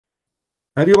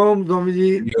Hari Om,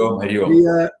 Swamiji. Hari Om, Hari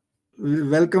Om.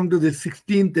 Welcome to the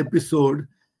 16th episode.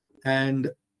 And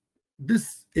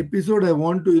this episode, I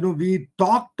want to, we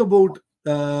talked about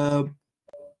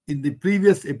in the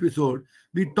previous episode,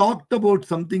 we talked about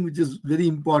something which is very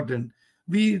important.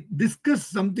 We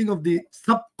discussed something of the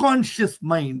subconscious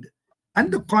mind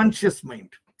and the conscious mind.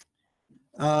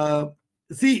 Uh,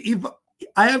 See, if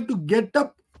I have to get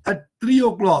up at 3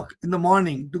 o'clock in the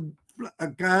morning to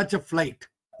catch a flight,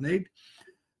 right?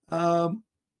 Um,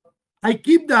 I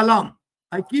keep the alarm.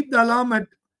 I keep the alarm at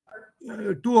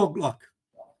 2 o'clock.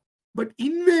 But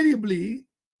invariably,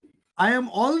 I am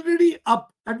already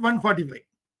up at 1:45.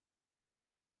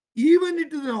 Even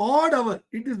it is an odd hour.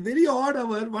 It is very odd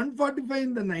hour, 1:45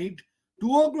 in the night,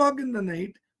 2 o'clock in the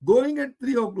night, going at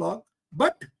 3 o'clock.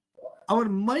 But our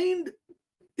mind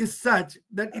is such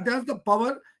that it has the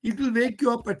power, it will wake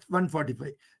you up at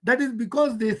 1:45. That is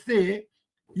because they say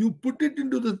you put it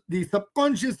into the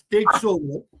subconscious takes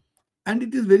over and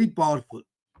it is very powerful.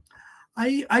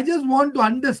 I just want to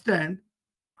understand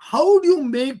how do you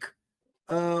make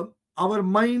our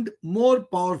mind more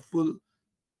powerful?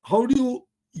 How do you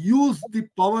use the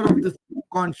power of the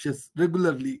subconscious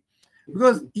regularly?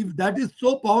 Because if that is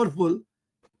so powerful,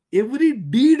 every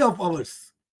deed of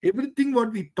ours, everything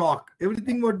what we talk,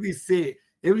 everything what we say,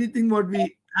 everything what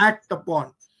we act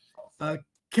upon uh,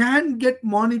 can get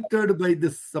monitored by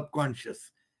this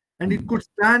subconscious, and it could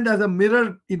stand as a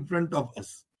mirror in front of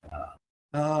us.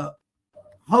 Uh,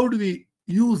 how do we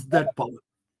use that power?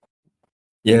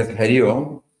 Yes, Hari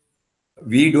Om.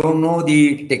 We don't know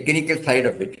the technical side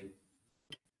of it,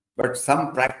 but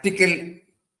some practical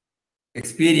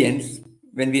experience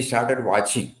when we started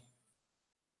watching,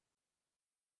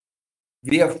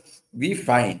 we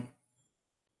find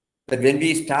that when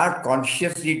we start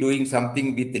consciously doing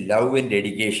something with love and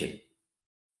dedication,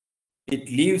 it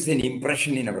leaves an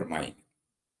impression in our mind.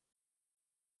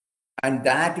 And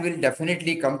that will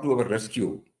definitely come to our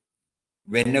rescue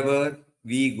whenever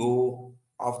we go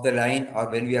off the line or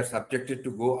when we are subjected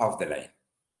to go off the line.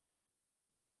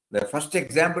 The first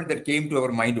example that came to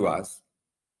our mind was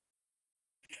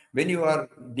when you are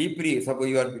deeply, suppose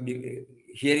you are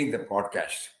hearing the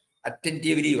podcast,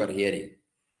 attentively you are hearing.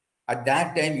 At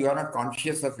that time, you are not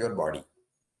conscious of your body.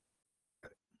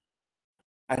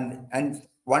 And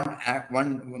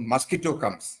one mosquito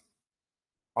comes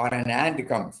or an ant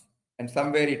comes and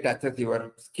somewhere it touches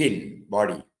your skin,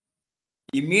 body.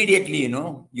 Immediately,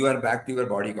 you are back to your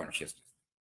body consciousness.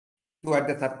 So at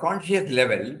the subconscious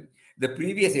level, the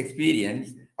previous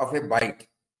experience of a bite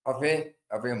of a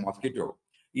mosquito,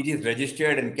 it is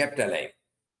registered and kept alive.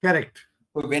 Correct.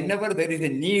 So whenever there is a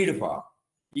need for,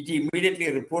 it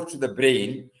immediately reports to the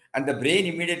brain, and the brain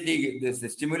immediately, the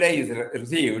stimuli is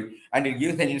received, and it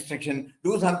gives an instruction,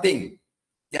 do something,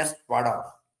 just put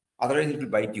off, otherwise it will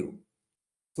bite you.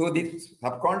 So this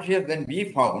subconscious, then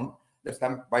we found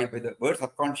that by the word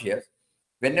subconscious,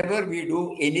 whenever we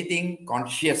do anything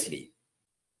consciously,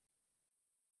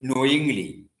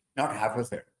 knowingly, not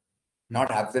half-assed,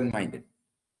 not absent-minded,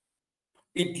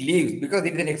 it leaves, because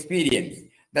it is an experience,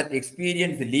 that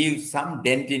experience leaves some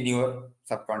dent in your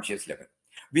subconscious level,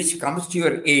 which comes to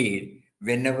your aid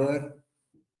whenever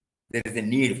there is a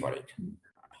need for it.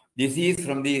 This is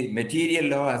from the material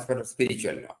law as well as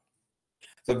spiritual law.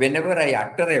 So whenever I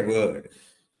utter a word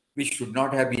which should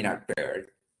not have been uttered,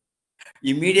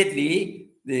 immediately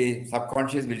the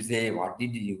subconscious will say, what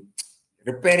did you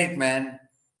repair it, man?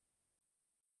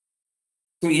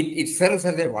 So it serves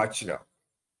as a watchdog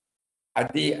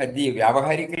at the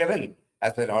vyavaharic level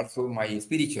as well also my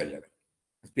spiritual level.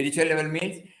 Spiritual level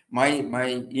means my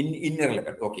inner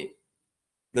level. Okay.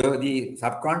 The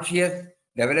subconscious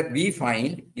level we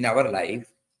find in our life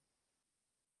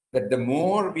that the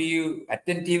more we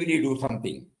attentively do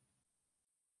something,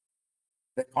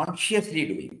 the consciously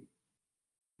doing,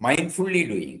 mindfully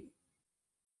doing,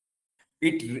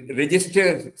 it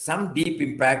registers some deep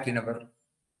impact in our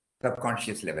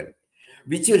subconscious level,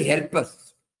 which will help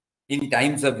us in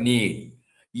times of need.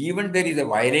 Even there is a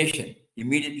violation,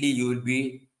 immediately you will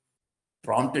be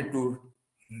prompted to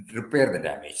repair the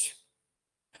damage.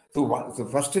 So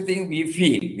first thing we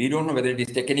feel, we don't know whether it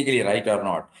is technically right or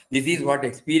not. This is what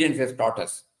experience has taught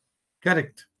us.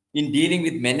 Correct. In dealing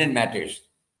with men and matters,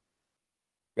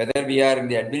 whether we are in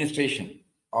the administration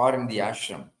or in the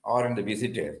ashram or in the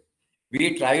visitors,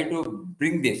 we try to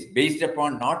bring this based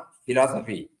upon not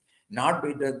philosophy, not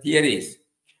the theories,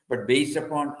 but based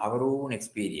upon our own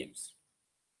experience.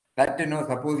 That,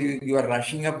 suppose you are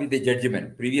rushing up with a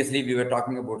judgment. Previously, we were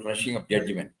talking about rushing up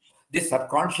judgment. This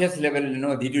subconscious level,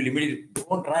 did you immediately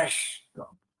don't rush.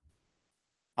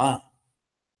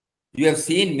 You have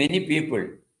seen many people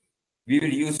We will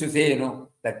used to say,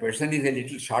 that person is a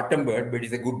little short-tempered, but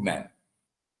he's a good man.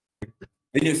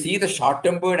 When you see the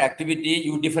short-tempered activity,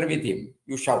 you differ with him.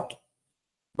 You shout.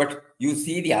 But you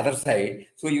see the other side,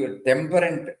 so your temper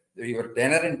and your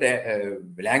tenor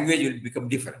and language will become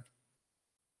different.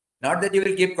 Not that you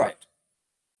will keep quiet.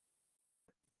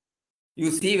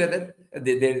 You see whether,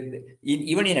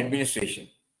 even in administration,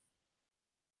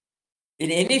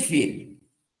 in any field,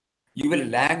 your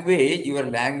language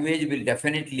will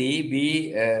definitely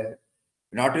be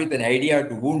not with an idea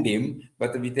to wound him,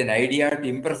 but with an idea to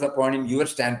impress upon him your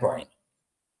standpoint.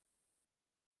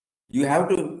 You have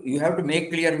to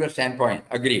make clear your standpoint.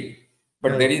 Agreed.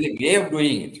 But there is a way of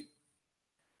doing it.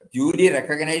 Purely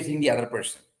recognizing the other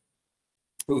person.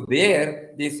 So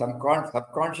there, the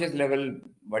subconscious level,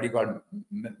 what you call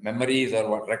memories or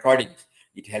what recordings,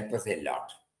 it helps us a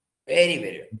lot. Very,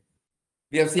 very well.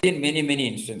 We have seen many, many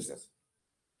instances.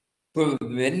 So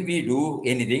when we do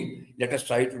anything, let us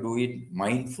try to do it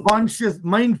mindfully.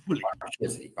 Mindfully.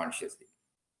 Consciously.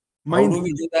 How do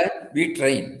we do that? We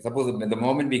train. Suppose the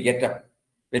moment we get up,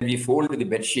 when we fold the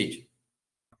bed sheet,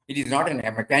 it is not a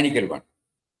mechanical one.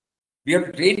 We have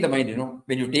to train the mind,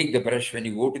 when you take the brush, when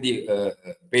you go to the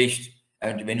paste,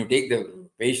 and when you take the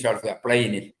paste also apply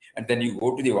in it, and then you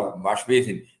go to the wash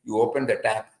basin, you open the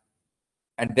tap,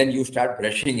 and then you start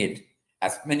brushing it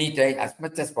as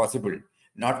much as possible,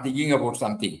 not thinking about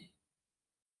something.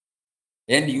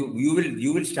 And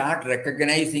you will start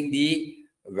recognizing the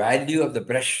value of the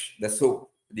brush, the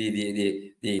soap,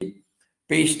 the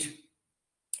paste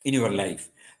in your life.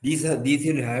 These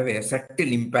will have a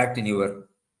subtle impact in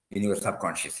your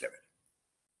subconscious level.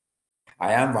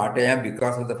 I am what I am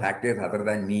because of the factors other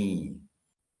than me.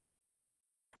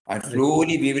 And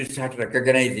slowly we will start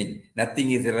recognizing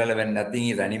nothing is irrelevant, nothing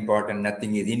is unimportant,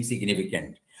 nothing is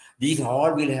insignificant. These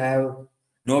all will have,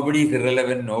 nobody is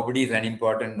irrelevant, nobody is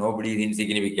unimportant, nobody is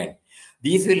insignificant.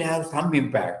 These will have some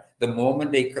impact. The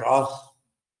moment they cross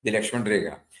the Lakshman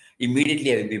Rekha,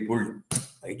 immediately I will be pulled.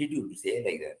 Why did you say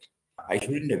like that? I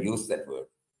shouldn't have used that word.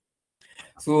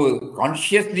 So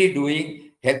consciously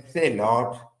doing helps a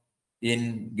lot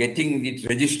in getting it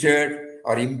registered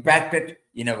or impacted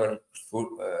in our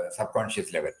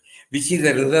subconscious level, which is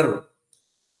a reserve.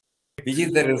 Which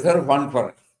is the reserve fund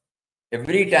for us.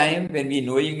 Every time when we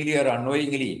knowingly or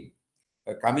unknowingly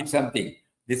commit something,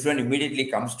 this one immediately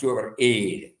comes to our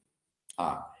aid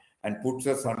and puts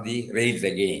us on the rails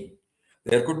again.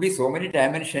 There could be so many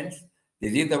dimensions.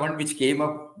 This is the one which came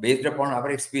up based upon our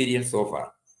experience so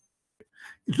far.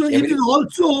 So it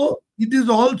is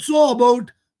also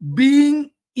about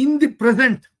being in the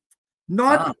present,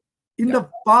 not in the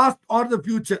past or the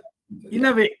future, in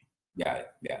a way. Yeah.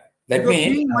 That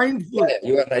means being mindful.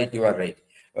 You are right.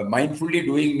 Mindfully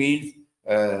doing means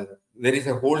there is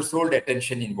a whole souled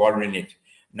attention involved in it.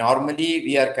 Normally,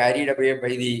 we are carried away by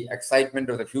the excitement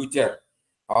of the future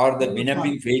or the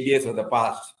benumbing failures of the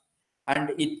past,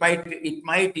 and it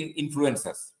might influence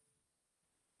us.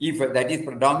 If that is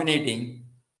predominating,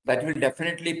 that will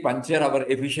definitely puncture our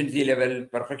efficiency level,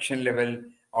 perfection level,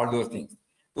 all those things.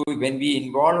 So when we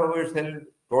involve ourselves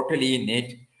totally in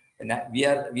it, we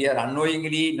are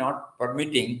unknowingly not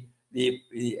permitting the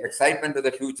excitement of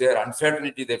the future,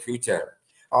 uncertainty of the future,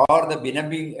 or the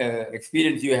benumbing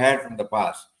experience you had from the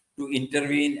past to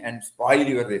intervene and spoil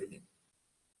your thing.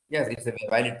 Yes, it's a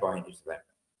valid point. It's valid.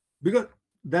 Because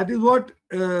that is what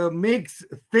makes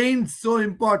saints so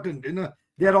important.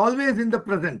 They are always in the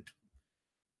present.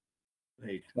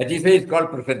 Right. That is why it's called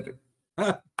present.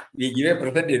 We give a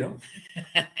present,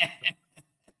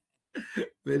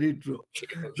 Very true.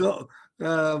 So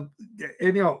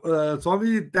anyhow,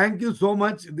 Swami, thank you so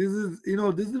much. This is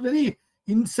very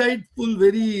insightful,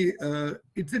 very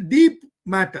it's a deep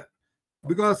matter,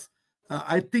 because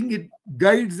I think it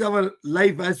guides our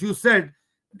life. As you said,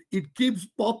 it keeps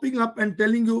popping up and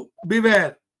telling you,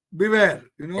 beware.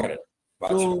 Correct.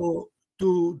 So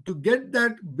to get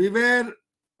that beware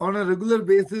on a regular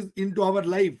basis into our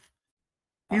life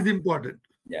is important.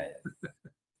 Yeah.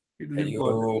 It is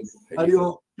important.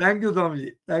 Thank you,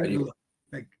 Swamiji. Thank you.